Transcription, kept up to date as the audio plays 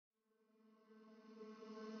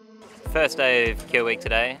First day of Kiel Week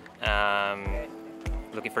today.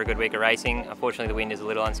 Looking for a good week of racing. Unfortunately the wind is a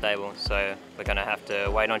little unstable, so we're going to have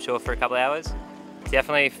to wait on shore for a couple of hours.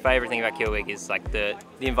 Definitely favourite thing about Kiel Week is like the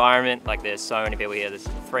environment. Like there's so many people here. There's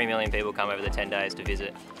 3 million people come over the 10 days to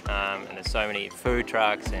visit, and there's so many food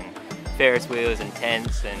trucks and Ferris wheels and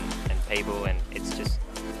tents and people, and it's just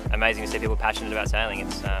amazing to see people passionate about sailing.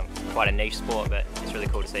 It's quite a niche sport, but it's really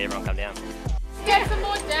cool to see everyone come down. Get some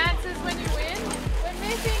more dances when you win. We're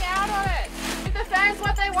missing out on it. Give the fans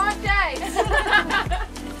what they want, Dave.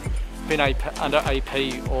 Been under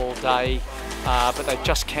AP all day, but they've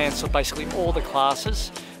just cancelled basically all the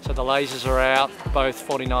classes. So the lasers are out, both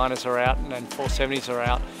 49ers are out and 470s are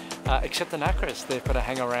out, except the Nacras. They've got to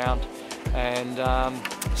hang around and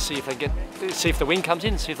see if the wind comes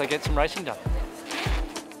in, see if they get some racing done.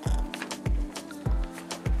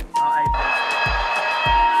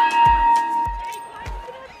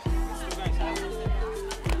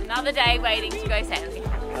 Another day waiting to go sailing.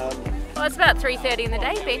 Well, it's about 3:30 in the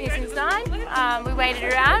day, been here since 9. We waited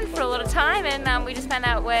around for a lot of time, and we just found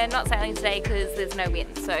out we're not sailing today because there's no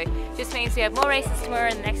wind. So just means we have more races tomorrow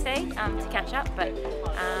and the next day to catch up, but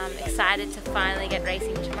excited to finally get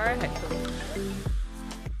racing tomorrow, hopefully.